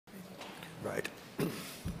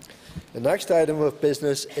The next item of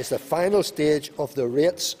business is the final stage of the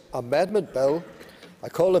Rates Amendment Bill. I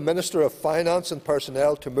call the Minister of Finance and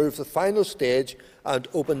Personnel to move the final stage and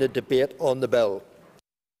open the debate on the bill.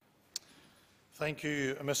 Thank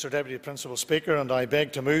you, Mr Deputy Principal Speaker, and I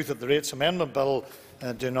beg to move that the Rates Amendment Bill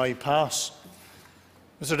do now pass.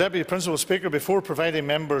 Mr Deputy Principal Speaker, before providing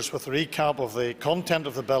members with a recap of the content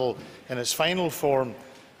of the bill in its final form,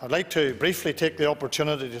 I would like to briefly take the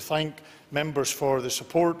opportunity to thank members for the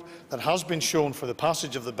support that has been shown for the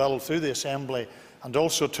passage of the bill through the Assembly, and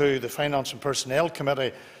also to the Finance and Personnel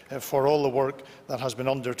Committee for all the work that has been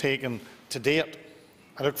undertaken to date.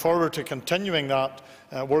 I look forward to continuing that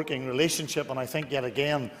working relationship, and I think yet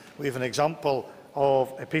again we have an example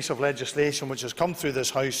of a piece of legislation which has come through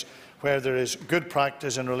this House where there is good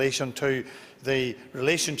practice in relation to the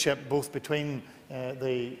relationship both between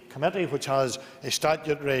the committee, which has a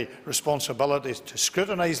statutory responsibility to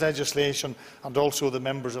scrutinise legislation, and also the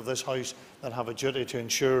members of this House that have a duty to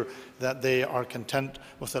ensure that they are content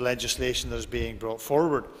with the legislation that is being brought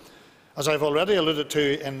forward. As I have already alluded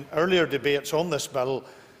to in earlier debates on this bill,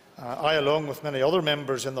 I, along with many other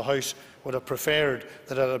members in the House, would have preferred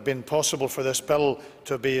that it had been possible for this bill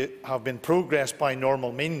to have been progressed by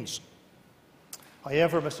normal means.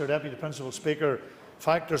 However, Mr Deputy Principal Speaker,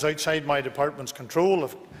 factors outside my department's control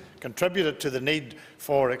have contributed to the need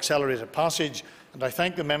for accelerated passage, and I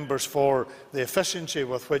thank the members for the efficiency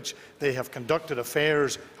with which they have conducted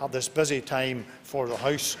affairs at this busy time for the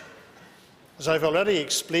House. As I have already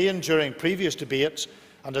explained during previous debates,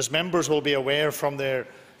 and as members will be aware from their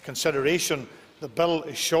consideration, the bill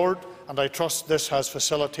is short, and I trust this has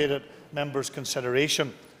facilitated members'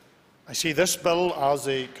 consideration. I see this bill as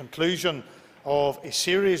the conclusion of a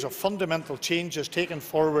series of fundamental changes taken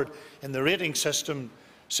forward in the rating system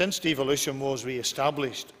since devolution was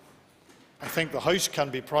re-established. I think the House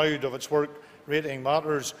can be proud of its work Rating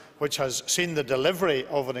Matters, which has seen the delivery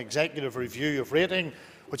of an executive review of rating,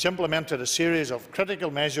 which implemented a series of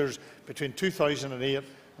critical measures between 2008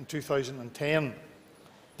 and 2010.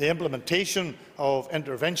 The implementation of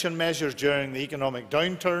intervention measures during the economic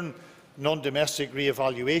downturn, non-domestic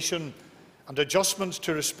re-evaluation, and adjustments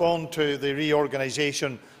to respond to the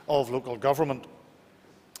reorganisation of local government.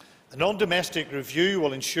 The non-domestic review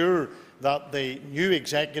will ensure that the new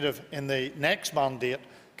executive in the next mandate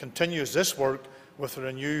continues this work with a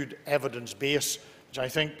renewed evidence base, which I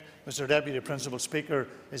think, Mr Deputy Principal Speaker,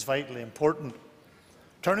 is vitally important.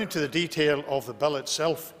 Turning to the detail of the bill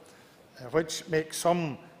itself, which makes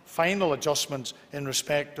some final adjustments in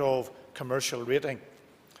respect of commercial rating.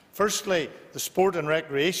 Firstly, the sport and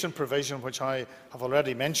recreation provision, which I have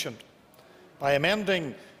already mentioned. By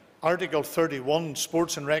amending Article 31,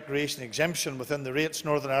 Sports and Recreation Exemption within the Rates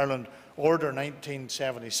Northern Ireland Order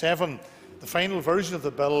 1977, the final version of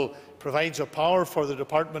the bill provides a power for the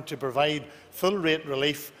Department to provide full rate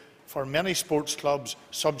relief for many sports clubs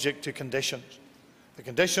subject to conditions. The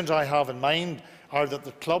conditions I have in mind are that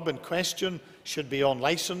the club in question should be on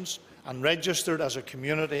licence and registered as a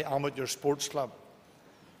community amateur sports club.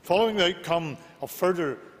 Following the outcome of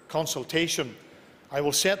further consultation, I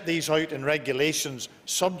will set these out in regulations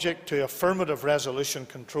subject to affirmative resolution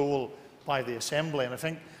control by the Assembly. And I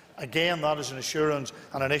think, again, that is an assurance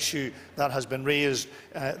and an issue that has been raised,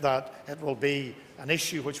 that it will be an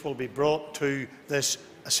issue which will be brought to this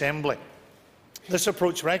Assembly. This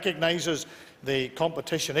approach recognises the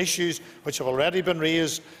competition issues which have already been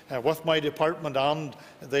raised with my department and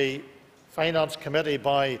the Finance Committee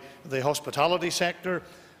by the hospitality sector.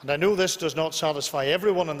 And I know this does not satisfy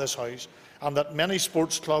everyone in this House, and that many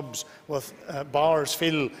sports clubs with bars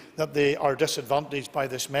feel that they are disadvantaged by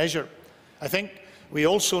this measure. I think we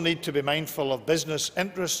also need to be mindful of business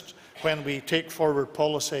interests when we take forward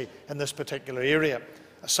policy in this particular area.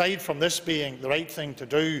 Aside from this being the right thing to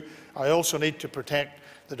do, I also need to protect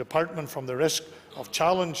the Department from the risk of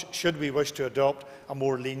challenge should we wish to adopt a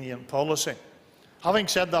more lenient policy. Having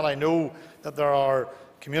said that, I know that there are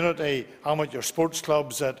community amateur sports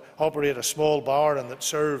clubs that operate a small bar and that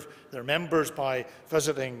serve their members by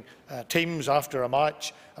visiting teams after a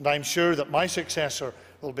match, and I am sure that my successor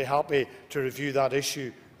will be happy to review that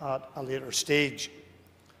issue at a later stage.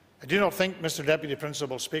 I do not think, Mr Deputy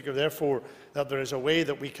Principal Speaker, therefore, that there is a way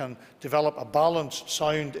that we can develop a balanced,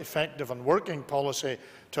 sound, effective and working policy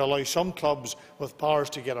to allow some clubs with bars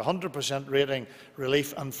to get 100% rating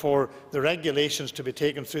relief and for the regulations to be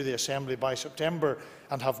taken through the Assembly by September,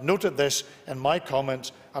 and have noted this in my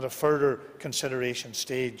comments at a further consideration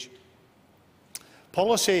stage.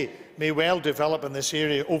 Policy may well develop in this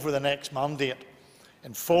area over the next mandate,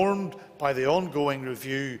 informed by the ongoing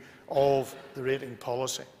review of the rating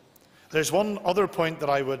policy. There is one other point that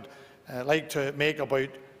I would like to make about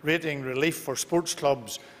rating relief for sports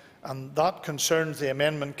clubs, and that concerns the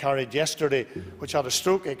amendment carried yesterday, which at a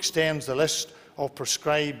stroke extends the list of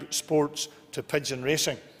prescribed sports to pigeon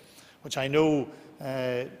racing, which I know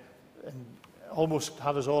almost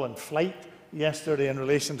had us all in flight yesterday in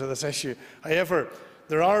relation to this issue. However,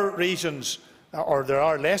 there are reasons, or there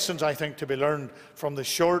are lessons, I think, to be learned from the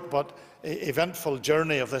short but eventful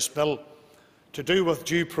journey of this bill to do with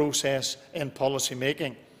due process in policy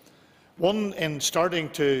making. One is starting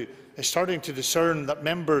to discern that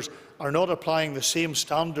members are not applying the same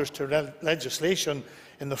standards to legislation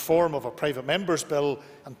in the form of a private member's bill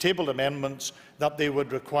and tabled amendments that they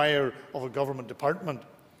would require of a government department.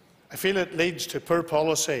 I feel it leads to poor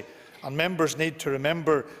policy, and members need to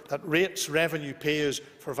remember that rates revenue pays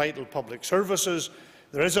for vital public services.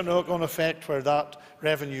 There is a knock-on effect where that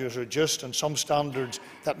revenue is reduced and some standards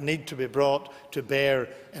that need to be brought to bear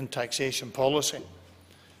in taxation policy.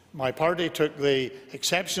 My party took the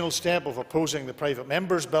exceptional step of opposing the private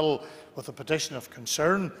member's bill with a petition of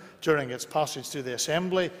concern during its passage through the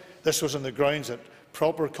Assembly. This was on the grounds that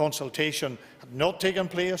proper consultation had not taken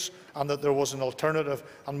place and that there was an alternative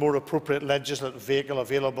and more appropriate legislative vehicle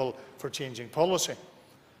available for changing policy.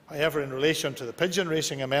 However, in relation to the pigeon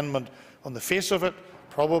racing amendment, on the face of it,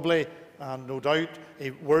 probably and no doubt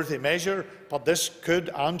a worthy measure, but this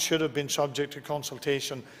could and should have been subject to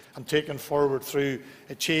consultation and taken forward through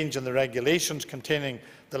a change in the regulations containing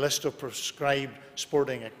the list of prescribed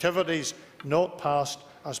sporting activities, not passed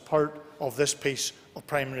as part of this piece of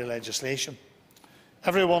primary legislation.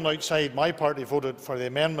 Everyone outside my party voted for the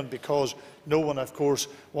amendment because no one, of course,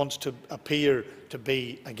 wants to appear to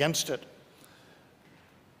be against it.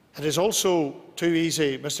 It is also too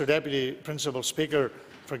easy, Mr Deputy Principal Speaker,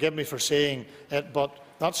 forgive me for saying it, but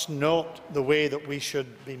that's not the way that we should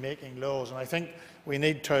be making laws. And I think we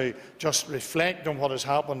need to just reflect on what has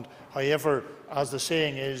happened. However, as the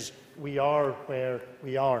saying is, we are where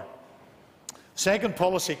we are. Second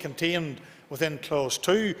policy contained within Clause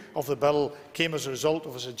 2 of the bill came as a result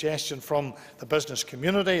of a suggestion from the business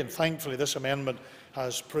community, and thankfully this amendment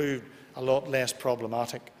has proved a lot less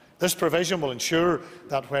problematic. This provision will ensure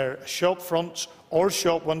that where shop fronts or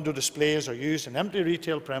shop window displays are used in empty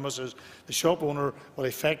retail premises, the shop owner will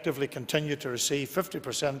effectively continue to receive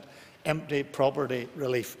 50% empty property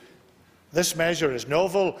relief. This measure is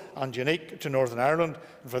novel and unique to Northern Ireland,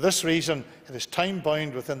 and for this reason it is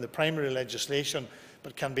time-bound within the primary legislation,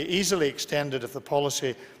 but can be easily extended if the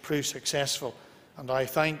policy proves successful. And I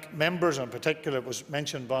thank members, and in particular it was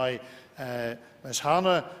mentioned by Ms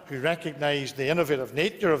Hanna, who recognised the innovative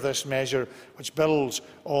nature of this measure, which builds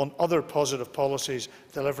on other positive policies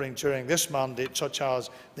delivering during this mandate, such as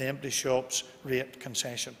the empty shops rate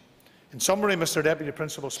concession. In summary, Mr Deputy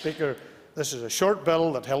Principal Speaker, this is a short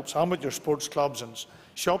bill that helps amateur sports clubs and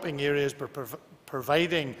shopping areas by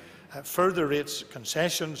providing further rates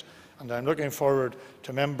concessions, and I am looking forward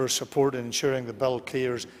to members' support in ensuring the bill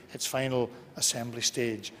clears its final Assembly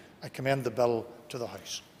stage. I commend the bill to the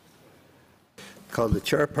House. Call the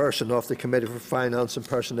Chairperson of the Committee for Finance and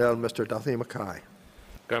Personnel, Mr Duthie Mackay.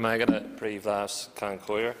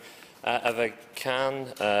 If I can,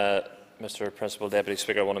 Mr Principal Deputy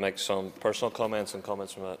Speaker, I want to make some personal comments and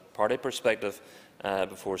comments from a party perspective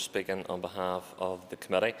before speaking on behalf of the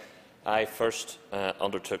committee. I first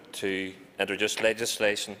undertook to introduce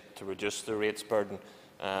legislation to reduce the rates burden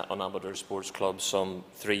on amateur sports clubs some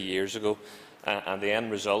 3 years ago, and the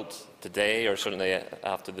end result today, or certainly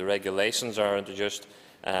after the regulations are introduced,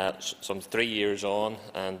 some 3 years on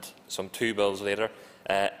and some 2 bills later,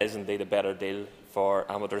 is indeed a better deal for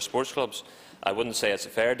amateur sports clubs. I wouldn't say it's a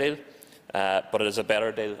fair deal, but it is a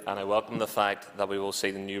better deal, and I welcome the fact that we will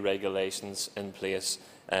see the new regulations in place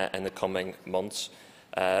in the coming months.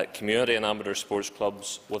 Community and amateur sports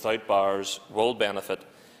clubs without bars will benefit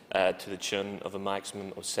to the tune of a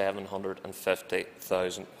maximum of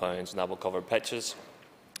 £750,000, and that will cover pitches,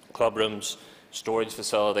 club rooms, storage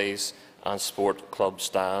facilities and sport club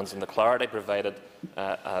stands. And the clarity provided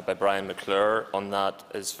by Brian McClure on that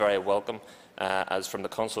is very welcome, as from the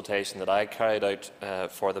consultation that I carried out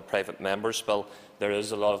for the private members' bill, there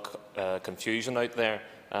is a lot of confusion out there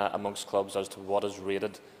amongst clubs as to what is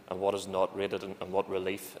rated and what is not rated, and what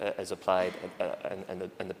relief is applied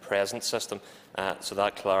in the present system. So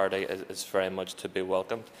that clarity is very much to be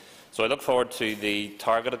welcomed. So I look forward to the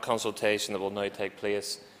targeted consultation that will now take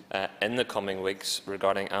place in the coming weeks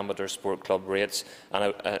regarding amateur sport club rates,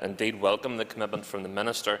 and I indeed welcome the commitment from the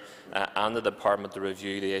Minister and the Department to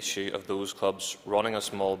review the issue of those clubs running a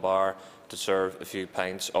small bar to serve a few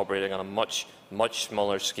pints, operating on a much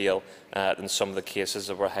smaller scale than some of the cases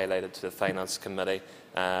that were highlighted to the Finance Committee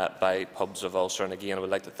by pubs of Ulster. And again, I would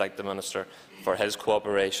like to thank the Minister for his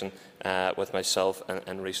cooperation with myself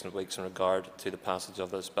in recent weeks in regard to the passage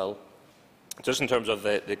of this bill. Just in terms of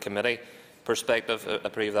the committee perspective,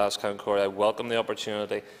 I welcome the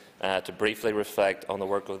opportunity to briefly reflect on the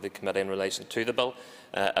work of the committee in relation to the bill.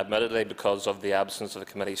 Admittedly, because of the absence of a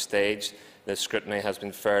committee stage, the scrutiny has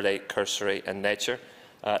been fairly cursory in nature.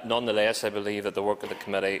 Nonetheless, I believe that the work of the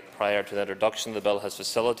committee prior to the introduction of the bill has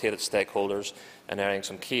facilitated stakeholders in airing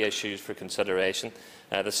some key issues for consideration.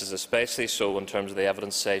 This is especially so in terms of the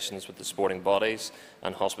evidence sessions with the sporting bodies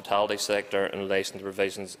and hospitality sector in relation to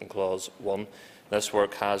provisions in Clause 1. This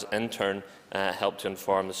work has, in turn, helped to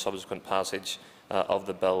inform the subsequent passage of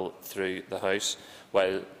the bill through the House.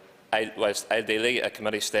 Whilst ideally a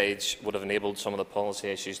committee stage would have enabled some of the policy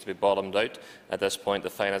issues to be bottomed out, at this point the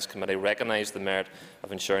Finance Committee recognised the merit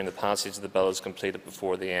of ensuring the passage of the bill is completed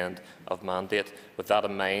before the end of mandate. With that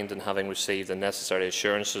in mind, and having received the necessary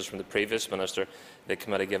assurances from the previous Minister, the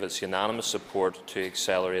committee gave its unanimous support to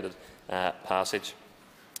accelerated passage.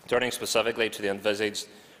 Turning specifically to the envisaged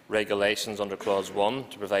regulations under Clause 1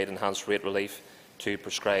 to provide enhanced rate relief to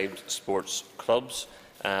prescribed sports clubs,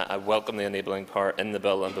 I welcome the enabling power in the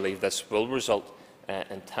bill and believe this will result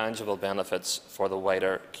in tangible benefits for the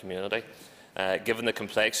wider community. Given the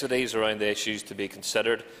complexities around the issues to be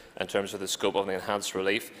considered in terms of the scope of the enhanced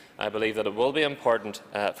relief, I believe that it will be important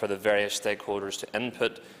for the various stakeholders to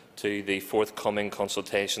input to the forthcoming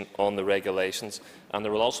consultation on the regulations, and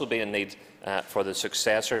there will also be a need for the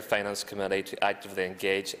successor Finance Committee to actively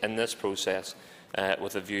engage in this process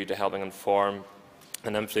with a view to helping inform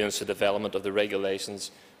and influence the development of the regulations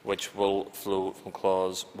which will flow from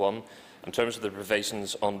Clause 1. In terms of the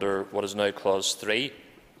provisions under what is now Clause 3,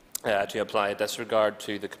 to apply a disregard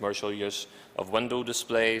to the commercial use of window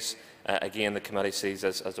displays, again the committee sees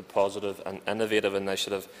this as a positive and innovative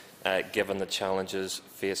initiative given the challenges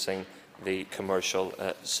facing the commercial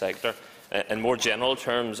sector. In more general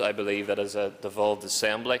terms, I believe that as a devolved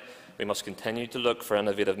assembly, we must continue to look for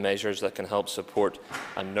innovative measures that can help support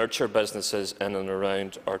and nurture businesses in and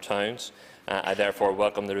around our towns. I therefore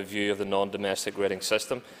welcome the review of the non-domestic rating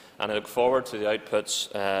system, and I look forward to the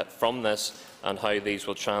outputs from this and how these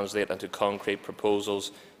will translate into concrete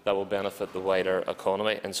proposals that will benefit the wider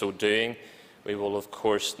economy. In so doing, we will of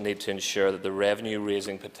course need to ensure that the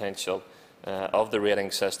revenue-raising potential of the rating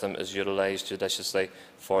system is utilised judiciously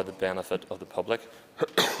for the benefit of the public.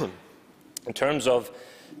 In terms of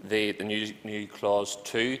the new Clause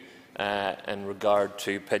 2 in regard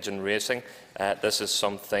to pigeon racing, this is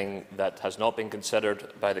something that has not been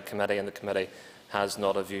considered by the committee, and the committee has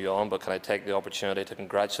not a view on, but can I take the opportunity to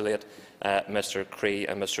congratulate Mr Cree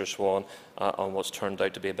and Mr Swan on what's turned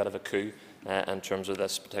out to be a bit of a coup in terms of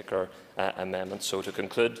this particular amendment. So to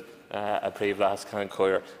conclude,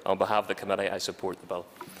 on behalf of the committee, I support the bill.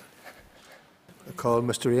 I call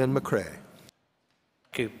Mr Ian McCrae.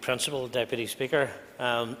 Thank you, Principal Deputy Speaker.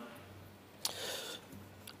 I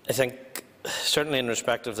think certainly in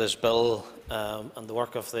respect of this bill and the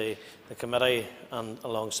work of the committee and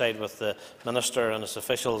alongside with the Minister and his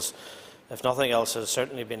officials, if nothing else, has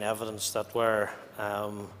certainly been evidence that where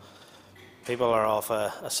people are of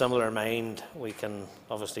a similar mind, we can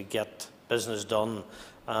obviously get business done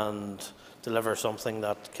and deliver something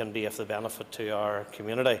that can be of the benefit to our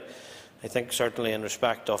community. I think certainly in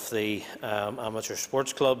respect of the amateur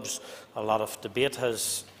sports clubs, a lot of debate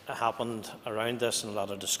has happened around this and a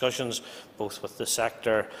lot of discussions, both with the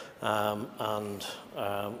sector and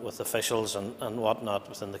with officials and whatnot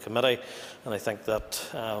within the committee. And I think that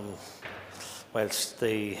whilst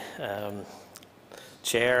the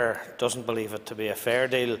Chair doesn't believe it to be a fair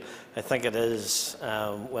deal, I think it is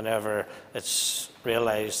whenever it's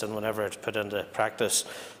realised and whenever it's put into practice.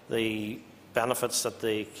 The benefits that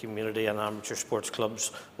the community and amateur sports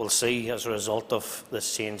clubs will see as a result of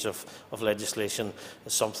this change of legislation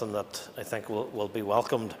is something that I think will be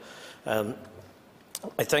welcomed.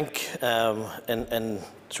 I think in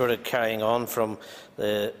sort of carrying on from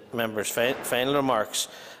the members' final remarks,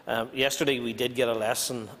 yesterday we did get a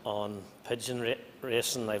lesson on pigeon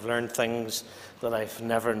racing. I've learned things that I've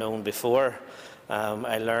never known before.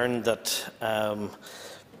 I learned that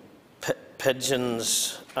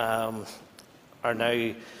pigeons are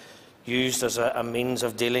now used as a means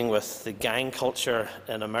of dealing with the gang culture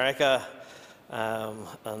in America,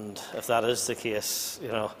 and if that is the case, you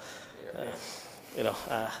know,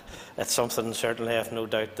 it's something certainly I have no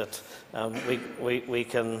doubt that we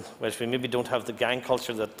can, whilst we maybe don't have the gang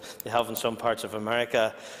culture that they have in some parts of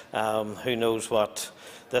America, who knows what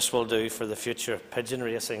this will do for the future of pigeon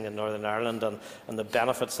racing in Northern Ireland and the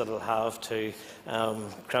benefits that it will have to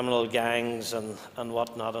criminal gangs and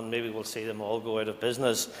whatnot, and maybe we'll see them all go out of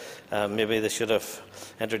business. Maybe they should have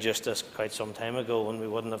introduced this quite some time ago when we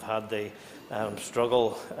wouldn't have had the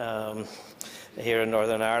struggle here in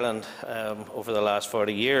Northern Ireland over the last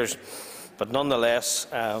 40 years. But nonetheless,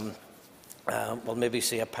 we'll maybe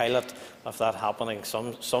see a pilot of that happening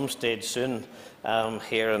some stage soon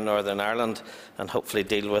here in Northern Ireland, and hopefully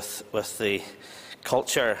deal with the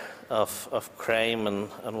culture of crime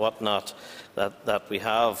and whatnot that we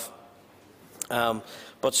have.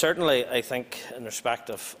 But certainly, I think, in respect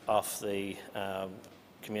of the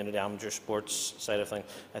community amateur sports side of things,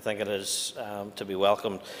 I think it is to be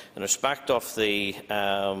welcomed. In respect of the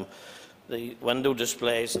window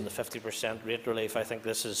displays and the 50% rate relief, I think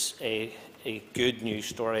this is a good news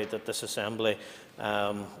story that this Assembly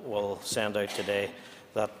will send out today.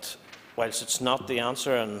 That whilst it's not the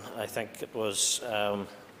answer, and I think it was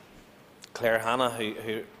Claire Hanna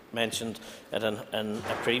who mentioned it in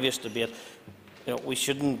a previous debate, we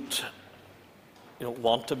shouldn't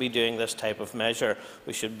want to be doing this type of measure.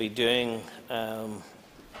 We should be doing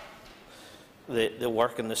the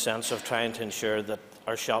work in the sense of trying to ensure that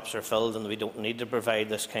our shops are filled and we don't need to provide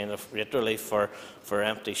this kind of rate relief for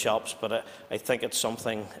empty shops. But I think it's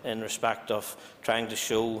something in respect of trying to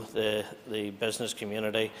show the business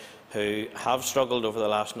community who have struggled over the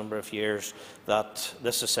last number of years that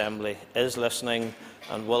this Assembly is listening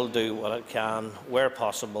and will do what it can, where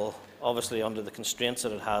possible, obviously under the constraints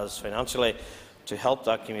that it has financially, to help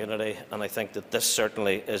that community. And I think that this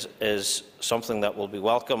certainly is something that will be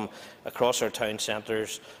welcome across our town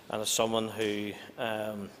centres, and as someone who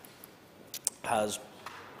has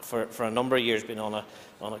for a number of years been on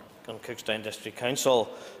Cookstown District Council,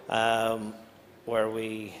 where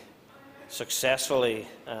we successfully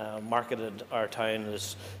marketed our town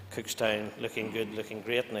as Cookstown looking good, looking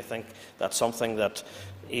great, and I think that's something that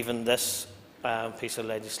even this piece of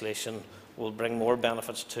legislation will bring more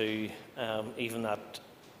benefits to, even that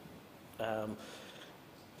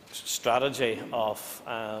strategy of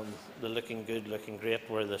the looking good, looking great,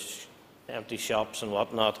 where the empty shops and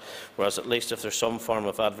whatnot, whereas at least if there's some form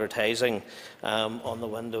of advertising on the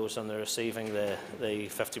windows and they're receiving the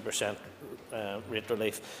 50% rate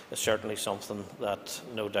relief, is certainly something that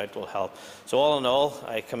no doubt will help. So all in all,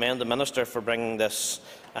 I commend the Minister for bringing this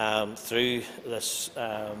through this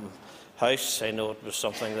House. I know it was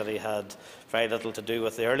something that he had very little to do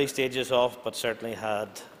with the early stages of, but certainly had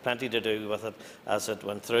plenty to do with it as it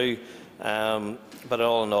went through. But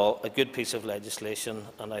all in all, a good piece of legislation,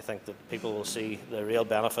 and I think that people will see the real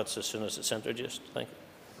benefits as soon as it's introduced. Thank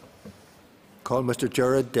you. Call Mr.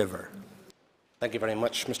 Gerard Diver. Thank you very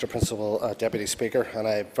much, Mr. Principal Deputy Speaker, and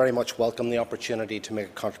I very much welcome the opportunity to make a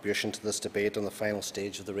contribution to this debate on the final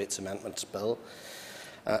stage of the Rates Amendments Bill.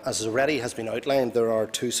 As already has been outlined, there are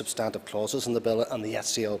two substantive clauses in the bill, and the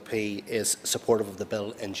SDLP is supportive of the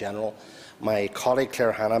bill in general. My colleague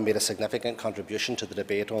Claire Hanna made a significant contribution to the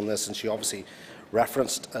debate on this, and she obviously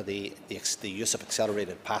referenced the use of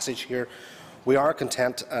accelerated passage here. We are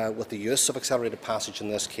content with the use of accelerated passage in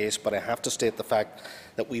this case, but I have to state the fact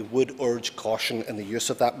that we would urge caution in the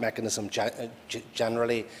use of that mechanism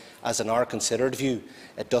generally, as in our considered view,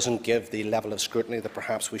 it doesn't give the level of scrutiny that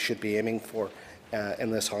perhaps we should be aiming for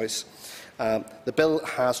in this House. The bill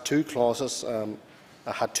has two clauses.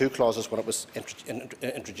 Had two clauses when it was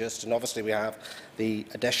introduced, and obviously we have the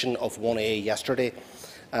addition of 1A yesterday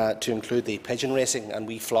to include the pigeon racing, and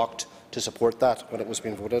we flocked to support that when it was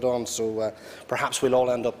being voted on. So perhaps we'll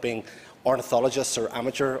all end up being ornithologists or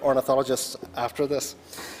amateur ornithologists after this.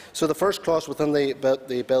 So the first clause within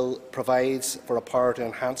the bill provides for a power to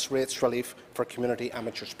enhance rates relief for community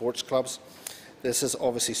amateur sports clubs. This is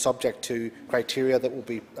obviously subject to criteria that will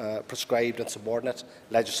be prescribed in subordinate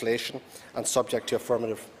legislation and subject to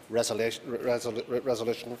affirmative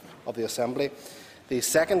resolution of the Assembly. The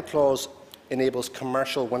second clause enables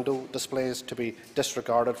commercial window displays to be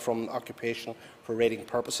disregarded from occupation for rating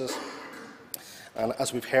purposes. And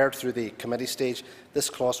as we've heard through the committee stage, this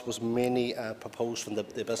clause was mainly proposed from the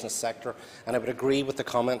business sector, and I would agree with the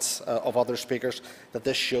comments of other speakers that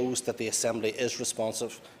this shows that the Assembly is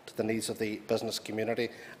responsive to the needs of the business community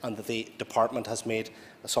and that the Department has made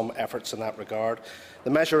some efforts in that regard. The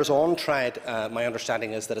measure is untried. My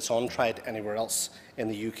understanding is that it's untried anywhere else in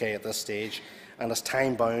the UK at this stage. and is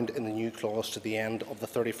time-bound in the new clause to the end of the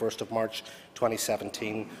 31st of March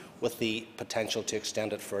 2017, with the potential to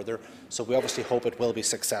extend it further. So we obviously hope it will be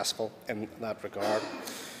successful in that regard.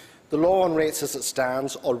 The law on rates as it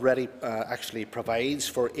stands already actually provides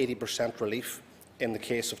for 80% relief in the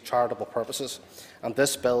case of charitable purposes, and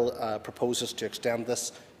this bill proposes to extend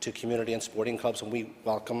this to community and sporting clubs, and we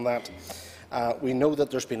welcome that. We know that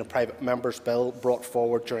there has been a private member's bill brought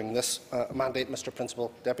forward during this mandate, Mr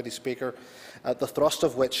Principal Deputy Speaker, the thrust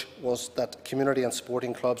of which was that community and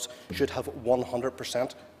sporting clubs should have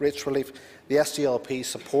 100% rates relief. The SDLP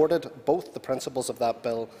supported both the principles of that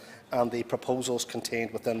bill, and the proposals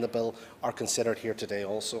contained within the bill are considered here today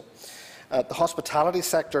also. The hospitality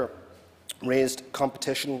sector raised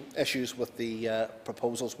competition issues with the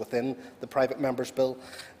proposals within the private member's bill.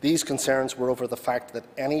 These concerns were over the fact that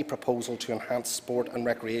any proposal to enhance sport and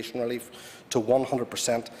recreation relief to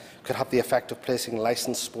 100% could have the effect of placing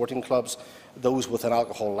licensed sporting clubs, those with an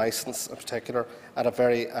alcohol licence in particular, at a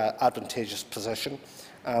very advantageous position.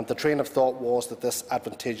 And the train of thought was that this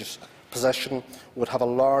advantageous position would have a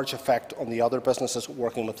large effect on the other businesses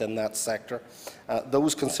working within that sector.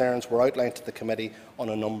 Those concerns were outlined to the committee on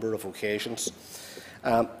a number of occasions.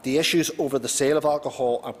 The issues over the sale of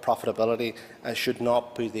alcohol and profitability should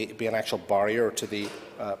not be an actual barrier to the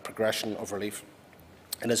progression of relief.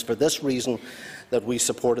 It is for this reason that we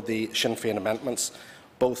supported the Sinn Féin amendments,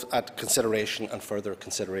 both at consideration and further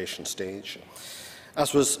consideration stage.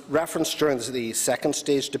 As was referenced during the second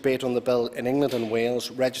stage debate on the bill, in England and Wales,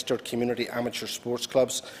 registered community amateur sports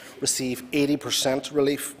clubs receive 80%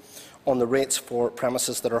 relief on the rates for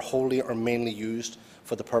premises that are wholly or mainly used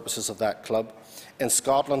for the purposes of that club. In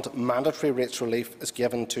Scotland, mandatory rates relief is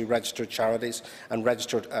given to registered charities and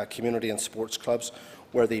registered community and sports clubs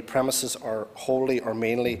where the premises are wholly or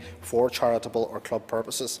mainly for charitable or club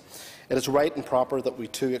purposes. It is right and proper that we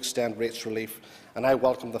too extend rates relief, and I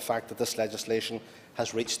welcome the fact that this legislation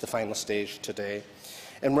has reached the final stage today.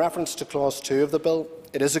 In reference to Clause 2 of the bill,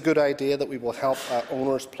 it is a good idea that we will help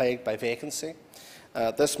owners plagued by vacancy.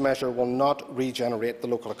 This measure will not regenerate the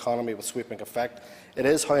local economy with sweeping effect. It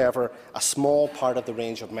is, however, a small part of the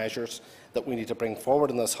range of measures that we need to bring forward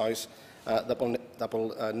in this House that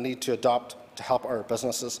will need to adopt to help our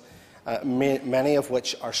businesses, many of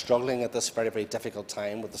which are struggling at this very, very difficult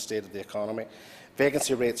time with the state of the economy.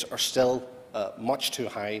 Vacancy rates are still much too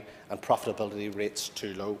high and profitability rates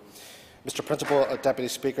too low. Mr Principal Deputy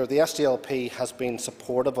Speaker, the SDLP has been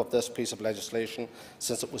supportive of this piece of legislation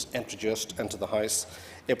since it was introduced into the House.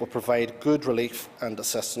 It will provide good relief and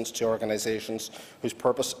assistance to organisations whose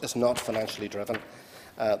purpose is not financially driven.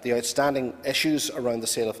 The outstanding issues around the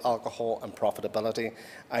sale of alcohol and profitability,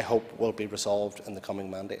 I hope, will be resolved in the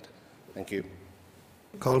coming mandate. Thank you.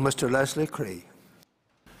 Call Mr Leslie Cree.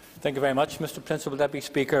 Thank you very much, Mr Principal Deputy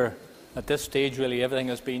Speaker. At this stage, really, everything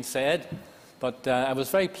has been said, but I was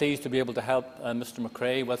very pleased to be able to help Mr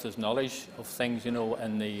McRae with his knowledge of things,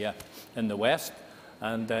 in the West,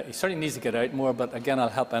 and he certainly needs to get out more. But again, I'll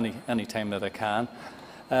help any time that I can.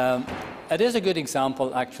 It is a good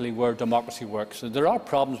example, actually, where democracy works. There are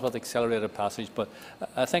problems with accelerated passage, but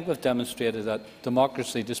I think we've demonstrated that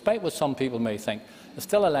democracy, despite what some people may think, is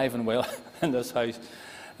still alive and well in this House.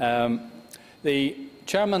 The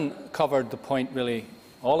Chairman covered the point, really,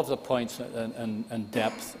 all of the points in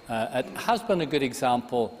depth. It has been a good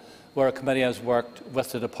example where a committee has worked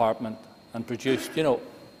with the department and produced,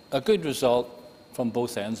 a good result from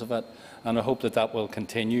both ends of it, and I hope that that will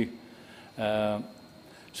continue.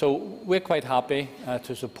 So we're quite happy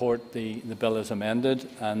to support the bill as amended,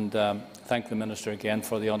 and thank the Minister again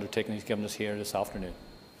for the undertaking he's given us here this afternoon.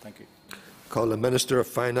 Thank you. Call the Minister of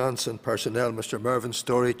Finance and Personnel, Mr Mervyn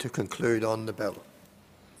Storey, to conclude on the bill.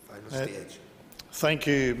 Final stage. Thank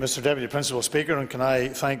you, Mr Deputy Principal Speaker, and can I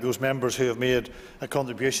thank those members who have made a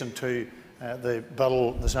contribution to the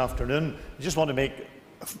bill this afternoon. I just want to make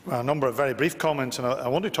a number of very brief comments, and I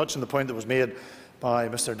want to touch on the point that was made by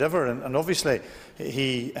Mr Diver, and obviously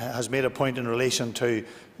he has made a point in relation to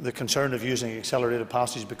the concern of using accelerated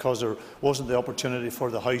passage because there wasn't the opportunity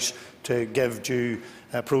for the House to give due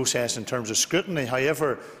process in terms of scrutiny.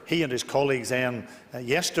 However, he and his colleagues then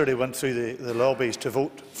yesterday went through the lobbies to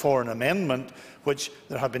vote for an amendment which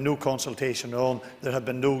there had been no consultation on, there had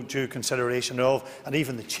been no due consideration of, and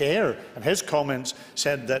even the Chair in his comments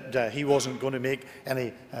said that he wasn't going to make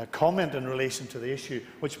any comment in relation to the issue,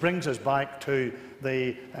 which brings us back to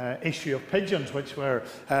the issue of pigeons, which were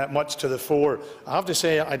much to the fore. I have to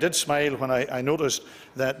say I did smile when I noticed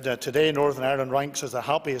that today Northern Ireland ranks as the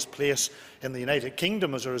happiest place in the United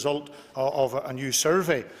Kingdom as a result of a new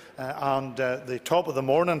survey, and the top of the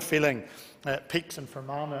morning feeling peaks in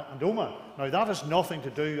Fermanagh and Omagh. Now, that has nothing to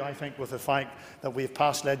do, I think, with the fact that we have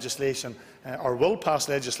passed legislation or will pass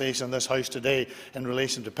legislation in this House today in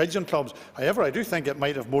relation to pigeon clubs. However, I do think it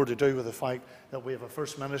might have more to do with the fact that we have a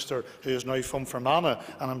First Minister who is now from Fermanagh,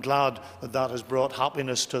 and I am glad that that has brought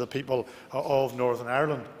happiness to the people of Northern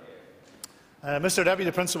Ireland. Mr Deputy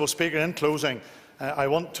Principal Speaker, in closing, I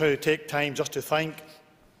want to take time just to thank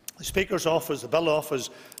the Speaker's office, the Bill office,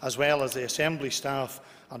 as well as the Assembly staff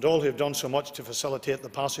and all who have done so much to facilitate the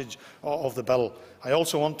passage of the bill. I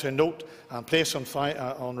also want to note and place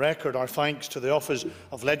on record our thanks to the Office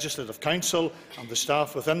of Legislative Counsel and the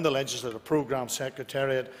staff within the Legislative Programme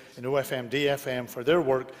Secretariat in OFMD-FM for their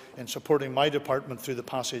work in supporting my department through the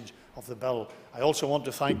passage of the bill. I also want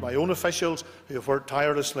to thank my own officials who have worked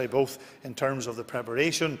tirelessly both in terms of the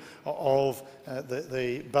preparation of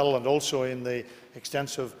the bill and also in the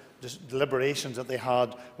extensive deliberations that they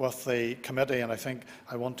had with the committee, and I think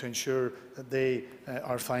I want to ensure that they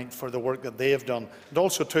are thanked for the work that they have done, and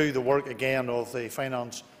also to the work again of the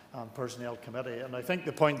Finance and Personnel Committee. And I think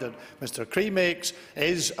the point that Mr Cree makes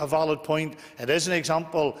is a valid point. It is an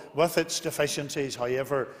example, with its deficiencies,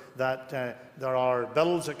 however, that there are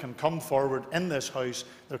bills that can come forward in this House,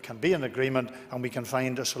 there can be an agreement, and we can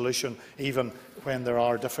find a solution even when there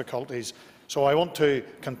are difficulties. So I want to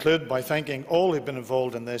conclude by thanking all who have been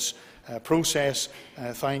involved in this process,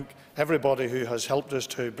 thank everybody who has helped us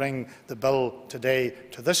to bring the bill today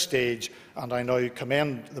to this stage, and I now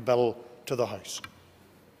commend the bill to the House.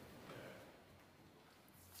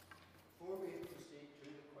 Before we proceed to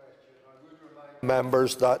the question, I would remind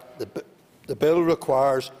members that the bill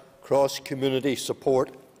requires cross-community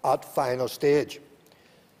support at final stage.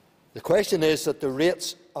 The question is that the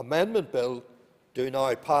Rates Amendment Bill do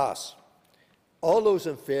now pass. All those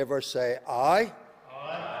in favour say aye.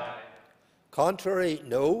 Aye. Contrary,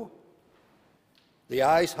 no. The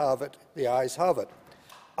ayes have it. The ayes have it.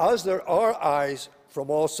 As there are ayes from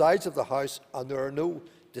all sides of the House and there are no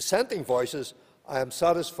dissenting voices, I am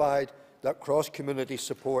satisfied that cross-community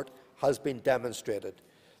support has been demonstrated.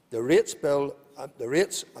 The Rates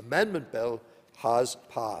Amendment Bill has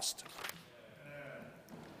passed.